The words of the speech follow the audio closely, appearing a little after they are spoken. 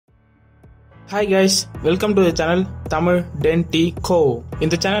Hi guys, welcome to the channel Tamildentico.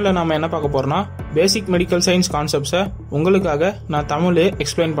 இந்த சேனல்ல நாம என்ன பார்க்க போறோம்னா பேசிக் மெடிக்கல் சயின்ஸ் கான்செப்ட்ஸை உங்களுக்காக நான் தமிழ்ல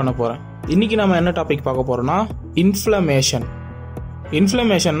எக்ஸ்பிளைன் பண்ண போறேன். இன்னைக்கு நாம என்ன டாபிக் பார்க்க போறோம்னா இன்ஃப்ளமேஷன்.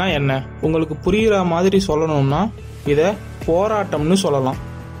 இன்ஃப்ளமேஷன்னா என்ன? உங்களுக்கு புரியுற மாதிரி சொல்லணும்னா இதை போராட்டம்னு சொல்லலாம்.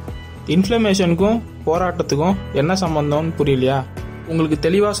 இன்ஃப்ளமேஷனுக்கும் போராட்டத்துக்கும் என்ன சம்பந்தம்னு புரியலையா? உங்களுக்கு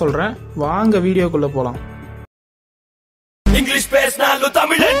தெளிவா சொல்றேன், வாங்க வீடியோக்குள்ள போலாம். இங்கிலீஷ் பேசினாலும்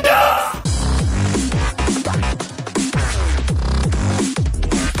தமிழண்டா.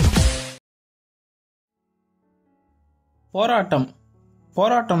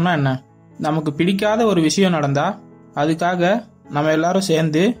 போராட்டம்னா என்ன? நமக்கு பிடிக்காத ஒரு விஷயம் நடந்தா அதுக்காக நம்ம எல்லாரும்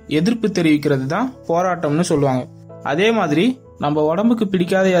சேர்ந்து எதிர்ப்பு தெரிவிக்கிறது தான் போராட்டம்னு சொல்லுவாங்க. அதே மாதிரி நம்ம உடம்புக்கு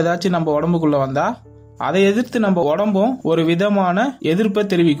பிடிக்காத ஏதாச்சும் நம்ம உடம்புக்குள்ள வந்தா அதை எதிர்த்து நம்ம உடம்பும் ஒரு விதமான எதிர்ப்பை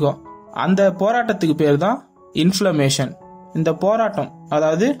தெரிவிக்கும். அந்த போராட்டத்துக்கு பேர் தான் இன்ஃப்ளமேஷன். இந்த போராட்டம்,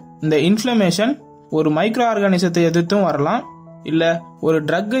 அதாவது இந்த இன்ஃப்ளமேஷன் ஒரு மைக்ரோ ஆர்கானிசத்தை எதிர்த்தும் வரலாம், இல்ல ஒரு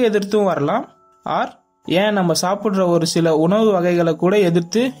ட்ரக்கை எதிர்த்தும் வரலாம், ஆர் ஏன் நம்ம சாப்பிடுற ஒரு சில உணவு வகைகளை கூட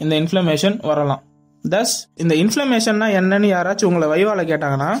எதிர்த்து இந்த இன்ஃப்ளமேஷன் வரலாம். தஸ் இந்த இன்ஃப்ளமேஷன்னா என்னன்னு யாராச்சும் உங்களை வைவால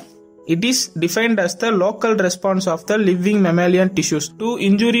கேட்டாங்கன்னா, it is defined as the local response of the living மெமேலியன் tissues to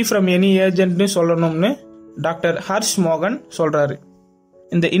injury from any ஏஜென்ட்னு சொல்லணும்னு டாக்டர் ஹர்ஷ் மோகன் சொல்றாரு.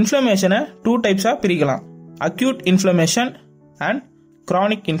 இந்த இன்ஃப்ளமேஷனை 2 டைப்ஸா பிரிக்கலாம்: acute inflammation and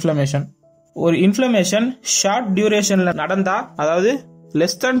chronic inflammation. ஒரு இன்ஃப்ளமேஷன் ஷார்ட் டியூரேஷன்ல நடந்தா, அதாவது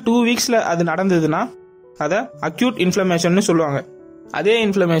லெஸ் than 2 வீக்ஸ்ல அது நடந்ததுன்னா அதை அக்யூட் இன்ஃப்ளமேஷன் சொல்லுவாங்க. அதே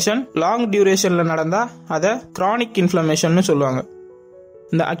இன்ஃப்ளமேஷன் லாங் டியூரேஷன்ல நடந்தா அதை கிரானிக் இன்ஃப்ளமேஷன் சொல்லுவாங்க.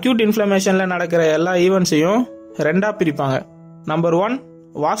 இந்த அக்யூட் இன்ஃப்ளமேஷன்ல நடக்கிற எல்லா ஈவெண்ட்ஸையும் 2ஆ பிரிப்பாங்க. Number 1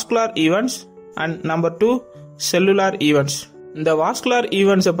 vascular events and number 2 cellular events. இந்த வாஸ்குலர்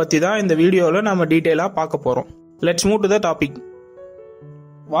ஈவெண்ட்ஸை பத்தி தான் இந்த வீடியோவில் நம்ம டீட்டெயிலா பார்க்க போறோம். Let's move to the topic.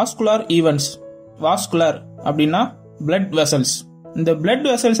 Vascular events. Vascular அப்படின்னா பிளட் வெசல்ஸ். இந்த பிளட்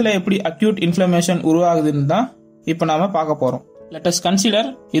வெசல்ஸ்ல எப்படி அக்யூட் இன்ஃப்ளமேஷன் உருவாகுதுன்னு தான் இப்போ நாம பார்க்க போறோம். லெட் அஸ் கன்சிடர்,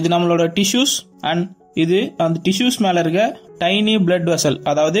 இது நம்மளோட டிஷ்யூஸ் அண்ட் இது அந்த டிஷ்யூஸ் மேல இருக்க டைனி பிளட் வெசல்,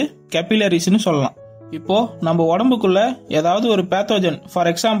 அதாவது கேபிலரிஸ்னு சொல்லலாம். இப்போ நம்ம உடம்புக்குள்ள ஏதாவது ஒரு பேத்தோஜன், ஃபார்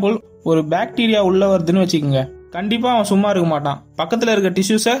எக்ஸாம்பிள் ஒரு பாக்டீரியா உள்ள வருதுன்னு வச்சுக்கோங்க, கண்டிப்பா அவன் சும்மா இருக்க மாட்டான். பக்கத்துல இருக்க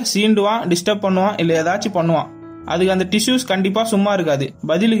டிஷ்யூஸை சீண்டுவான், டிஸ்டர்ப் பண்ணுவான், இல்ல ஏதாச்சும் பண்ணுவான். அதுக்கு அந்த டிஷ்யூஸ் கண்டிப்பா சும்மா இருக்காது.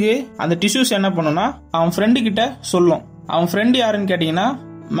 பதிலுக்கு அந்த டிஷ்யூஸ் என்ன பண்ணும்னா அவன் ஃப்ரெண்டு கிட்ட சொல்லும். அவன் ஃப்ரெண்டு யாருன்னு கேட்டீங்கன்னா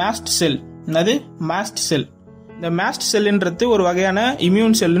மாஸ்ட் செல். என்னது? மாஸ்ட் செல். இந்த மாஸ்ட் செல்ன்றது ஒரு வகையான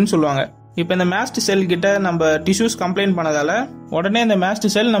இம்யூன் செல்னு சொல்லுவாங்க. இப்போ இந்த மாஸ்ட் செல் கிட்ட நம்ம டிஷ்யூஸ் கம்ப்ளைண்ட் பண்ணதால உடனே இந்த மாஸ்ட்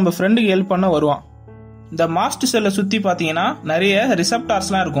செல் நம்ம ஃப்ரெண்டுக்கு ஹெல்ப் பண்ண வருவான். இந்த மாஸ்ட் செல்லை சுத்தி பாத்தீங்கன்னா நிறைய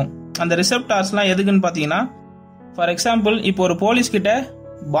ரிசெப்டார்ஸ்லாம் இருக்கும். அந்த ரிசெப்டார்ஸ்லாம் எதுக்குன்னு பாத்தீங்கன்னா, ஃபார் எக்ஸாம்பிள் இப்போ ஒரு போலீஸ் கிட்ட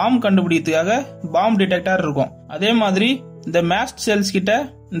பாம் கண்டுபிடிக்கிறதுக்காக பாம் டிடெக்டர் இருக்கும். அதே மாதிரி இந்த மாஸ்ட் செல்ஸ் கிட்ட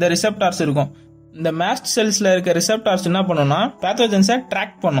இந்த ரிசெப்டார்ஸ் இருக்கும். இந்த மாஸ்ட் செல்ஸ்ல இருக்க ரிசெப்டார்ஸ் என்ன பண்ணும்னா பேத்தோஜன்ஸை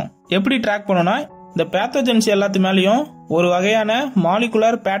ட்ராக் பண்ணும். எப்படி ட்ராக் பண்ணும்னா, இந்த பேத்தோஜன்ஸ் எல்லாத்து மேலேயும் ஒரு வகையான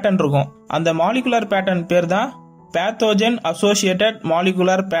மாலிகுலர் பேட்டர்ன் இருக்கும். அந்த மாலிகுலர் பேட்டர்ன் பேர் தான் பேத்தோஜன் அசோசியேட்டட்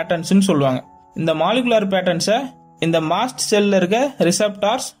மாலிகுலர் பேட்டர்ன்ஸ் சொல்லுவாங்க. இந்த மாலிகுலர் பேட்டர்ன்ஸை இந்த மாஸ்ட் செல்ல இருக்க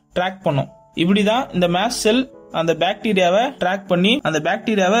ரிசெப்டார்ஸ் ட்ராக் பண்ணும். இப்படிதான் இந்த மாஸ்ட் செல் அந்த பாக்டீரியாவை ட்ராக் பண்ணி அந்த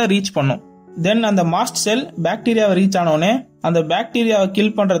பாக்டீரியாவை ரீச் பண்ணும். தென் அந்த மாஸ்ட் செல் பாக்டீரியாவை ரீச் ஆனோடனே அந்த பாக்டீரியாவை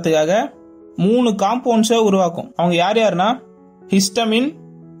கில் பண்றதுக்காக 3 காம்பவுண்ட்ஸை உருவாக்கும். அவங்க யார் யாருன்னா ஹிஸ்டமின்,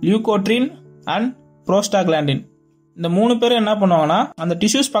 லியூகோட்ரின் அண்ட் புரோஸ்டாகிலாண்டின். இந்த 3 பேரும் என்ன பண்ணுவாங்கன்னா அந்த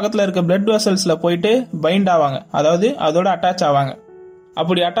டிஷ்யூஸ் பக்கத்துல இருக்க பிளட் வெசல்ஸ்ல போயிட்டு பைண்ட் ஆவாங்க, அதாவது அதோட அட்டாச் ஆவாங்க.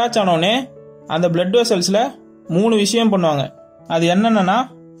 அப்படி அட்டாச் ஆனோடனே அந்த பிளட் வெசல்ஸ்ல 3 விஷயம் பண்ணுவாங்க. அது என்னன்னா,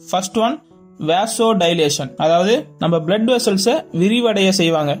 ஃபர்ஸ்ட் ஒன் வேசோ டைலேஷன், அதாவது நம்ம பிளட் வெசல்ஸை விரிவடைய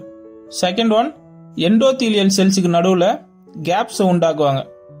செய்வாங்க. செகண்ட் ஒன் எண்டோதீலியல் செல்ஸுக்கு நடுவுல கேப்ஸ் உண்டாக்குவாங்க.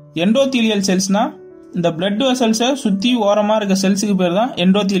 எண்டோதீலியல் செல்ஸ்னா இந்த பிளட் வெசல்ஸை சுத்தி ஓரமா இருக்க செல்ஸுக்கு பேர் தான்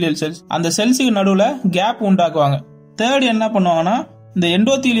எண்டோதீலியல் செல்ஸ். அந்த செல்ஸுக்கு நடுவுல கேப் உண்டாக்குவாங்க. தேர்ட் என்ன பண்ணுவாங்கன்னா, இந்த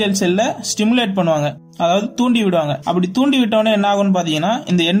எண்டோதீலியல் செல்லை ஸ்டிமுலேட் பண்ணுவாங்க, அதாவது தூண்டி விடுவாங்க. அப்படி தூண்டி விட்டோன்னே என்ன ஆகும்னு பாத்தீங்கன்னா,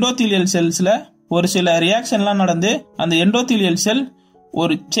 இந்த எண்டோதீலியல் செல்ஸ்ல ஒரு சில ரியாக்ஷன்லாம் நடந்து அந்த எண்டோதீலியல் செல்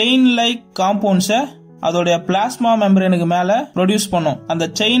ஒரு செயின் லைக் காம்பவுண்ட்ஸை அதோடைய பிளாஸ்மா மெம்பரேனுக்கு மேல ப்ரொடியூஸ் பண்ணும். அந்த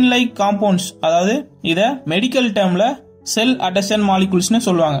செயின் லைக் காம்பவுண்ட்ஸ், அதாவது இத மெடிக்கல் டேர்ம்ல செல் அடெஷன் மாலிகுல்ஸ்னு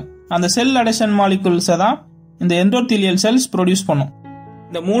சொல்லுவாங்க. அந்த செல் அடெஷன் மாலிகுல்ஸை தான் இந்த எண்டோதீலியல் செல்ஸ் ப்ரொடியூஸ் பண்ணும்.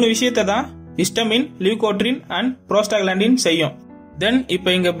 இந்த 3 விஷயத்தை தான் ஹிஸ்டமின், லியூகோட்ரின் அண்ட் புரோஸ்டாகிலாண்டின் செய்யும். தென் இப்போ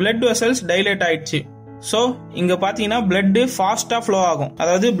இங்க பிளட் வெசல்ஸ் டைலேட் ஆயிடுச்சு. சோ இங்க பாத்தீங்கன்னா பிளட் ஃபாஸ்டா ஃப்ளோ ஆகும்,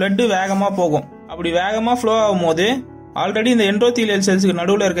 அதாவது பிளட் வேகமா போகும். அப்படி வேகமா ஃப்ளோ ஆகும் போது ஆல்ரெடி இந்த எண்டோதீலியல் செல்ஸுக்கு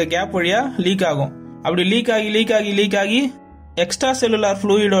நடுவுல இருக்க கேப் வழியா லீக் ஆகும். அப்படி லீக் ஆகி எக்ஸ்ட்ரா செல்லுலார்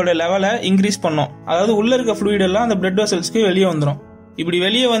ஃப்ளூயிடோட லெவலை இன்க்ரீஸ் பண்ணும். அதாவது உள்ள இருக்க ஃப்ளூயிட் எல்லாம் அந்த பிளட் வெசல்ஸ்க்கு வெளியே வந்துடும். இப்படி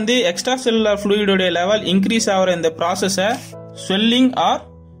வெளியே வந்து எக்ஸ்ட்ரா செல்லுலார் ஃப்ளூயிடோட லெவல் இன்க்ரீஸ் ஆகிற இந்த ப்ராசஸை ஸ்வெல்லிங் ஆர்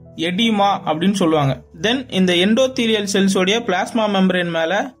எடிமா அப்படின்னு சொல்லுவாங்க. தென் இந்த எண்டோதீலியல் செல்ஸோடைய பிளாஸ்மா மெம்பரேன்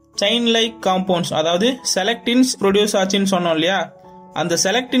மேல செயின் லைக் காம்பவுண்ட்ஸ், அதாவது செலக்டின்ஸ் ப்ரொடியூஸ் ஆச்சுன்னு சொன்னோம் இல்லையா, அந்த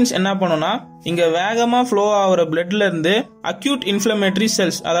செலக்டின்ஸ் என்ன பண்ணும்னா இங்க வேகமா ஃப்ளோ ஆகிற பிளட்ல இருந்து அக்யூட் இன்ஃப்ளமேட்டரி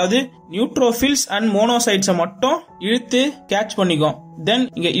செல்ஸ், அதாவது நியூட்ரோஃபில்ஸ் அண்ட் மோனோசைட்ஸை மட்டும் இழுத்து கேட்ச் பண்ணிக்கும். தென்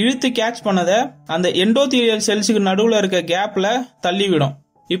இங்க இழுத்து கேட்ச் பண்ணத அந்த எண்டோதீலியல் செல்ஸுக்கு நடுவுல இருக்க கேப்ல தள்ளி விடும்.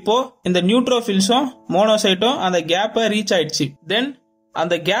 இப்போ இந்த நியூட்ரோஃபில்ஸும் மோனோசைட்டும் அந்த கேப்பை ரீச் ஆயிடுச்சு. தென்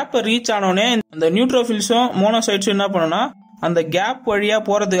அந்த கேப்பை ரீச் ஆனோடனே அந்த நியூட்ரோஃபில்ஸும் மோனோசைட்ஸும் என்ன பண்ணுனா அந்த கேப் வழியா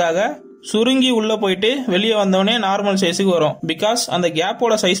போறதுக்காக சுருங்கி உள்ள போயிட்டு வெளியே வந்தோடனே நார்மல் சைஸுக்கு வரும். பிகாஸ் அந்த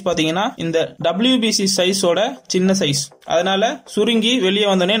கேப்போட சைஸ் பாத்தீங்கன்னா இந்த WBC சைஸோட சின்ன சைஸ், அதனால சுருங்கி வெளியே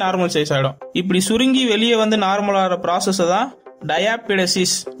வந்தோடனே நார்மல் சைஸ் ஆயிடும். இப்படி சுருங்கி வெளியே வந்து நார்மல் ஆகிற ப்ராசஸ் தான்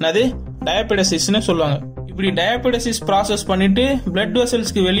டயாபிடசிஸ், டயாபிடசிஸ்னு சொல்லுவாங்க. இப்படி டயாபிடசிஸ் ப்ராசஸ் பண்ணிட்டு பிளட்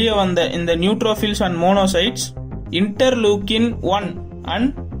வெசல்ஸ்க்கு வெளியே வந்த இந்த neutrophils and monocytes interleukin 1 and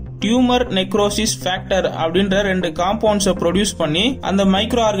tumour necrosis factor அப்படின்ற 2 காம்பவுண்ட்ஸை ப்ரொடியூஸ் பண்ணி அந்த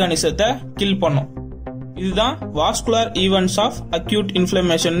மைக்ரோ ஆர்கானிசத்தை கில் பண்ணும். இதுதான் vascular events of acute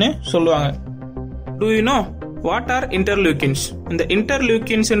inflammation சொல்லுவாங்க. To you know what are இன்டர்லூக்கின்ஸ்? இந்த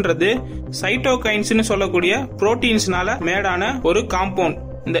இன்டர்லூக்கின்ஸ்ன்றது சைட்டோகைன்ஸ்னு சொல்லக்கூடிய புரோட்டீன்ஸ்னால மேடான ஒரு காம்பவுண்ட்.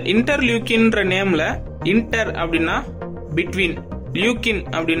 இந்த இன்டர்லூக்கின்ற நேம்ல இன்டர் அப்படின்னா பிட்வீன், லியூக்கின்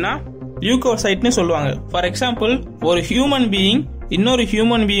அப்படின்னா லியூகோசைட்னு சொல்லுவாங்க. ஃபார் எக்ஸாம்பிள், ஒரு ஹியூமன் பீயிங் இன்னொரு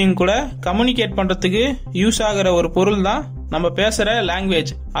ஹியூமன் பீயிங் கூட கம்யூனிகேட் பண்றதுக்கு யூஸ் ஆகிற ஒரு பொருள் தான் நம்ம பேசுற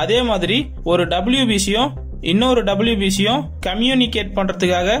லாங்குவேஜ். அதே மாதிரி ஒரு WBCயும் இன்னொரு WBCயும் கம்யூனிகேட்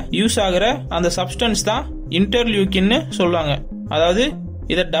பண்றதுக்காக யூஸ் ஆகிற அந்த சப்ஸ்டன்ஸ் தான் இன்டர்லியூக்கின்னு சொல்லுவாங்க. அதாவது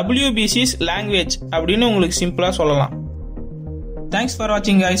இத WBC's லாங்குவேஜ் அப்படின்னு உங்களுக்கு சிம்பிளா சொல்லலாம். தேங்க்ஸ் ஃபார்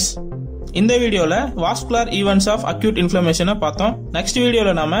வாட்சிங் கைஸ். இந்த வீடியோல வாஸ்குலர் ஈவென்ட்ஸ் ஆஃப் அக்யூட் இன்ஃப்ளமேஷனை பார்த்தோம். நெக்ஸ்ட்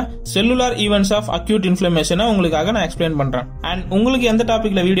வீடியோல நாம செல்லுலார் ஈவென்ட்ஸ் ஆஃப் அக்யூட் இன்ஃப்ளமேஷனை உங்களுக்காக நான் எக்ஸ்பிளைன் பண்றேன். அண்ட் உங்களுக்கு எந்த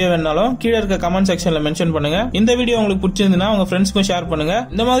டாபிக்ல வீடியோ வேணாலும் கீழே இருக்க கமெண்ட் செக்ஷன்ல மென்ஷன் பண்ணுங்க. இந்த வீடியோ உங்களுக்கு பிடிச்சிருந்தா உங்க ஃப்ரெண்ட்ஸ்க்கும் ஷேர் பண்ணுங்க.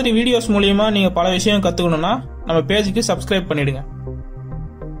 இந்த மாதிரி வீடியோஸ் மூலியமா நீங்க பல விஷயம் கத்துக்கணும்னா நம்ம பேஜுக்கு சப்ஸ்கிரைப் பண்ணிடுங்க.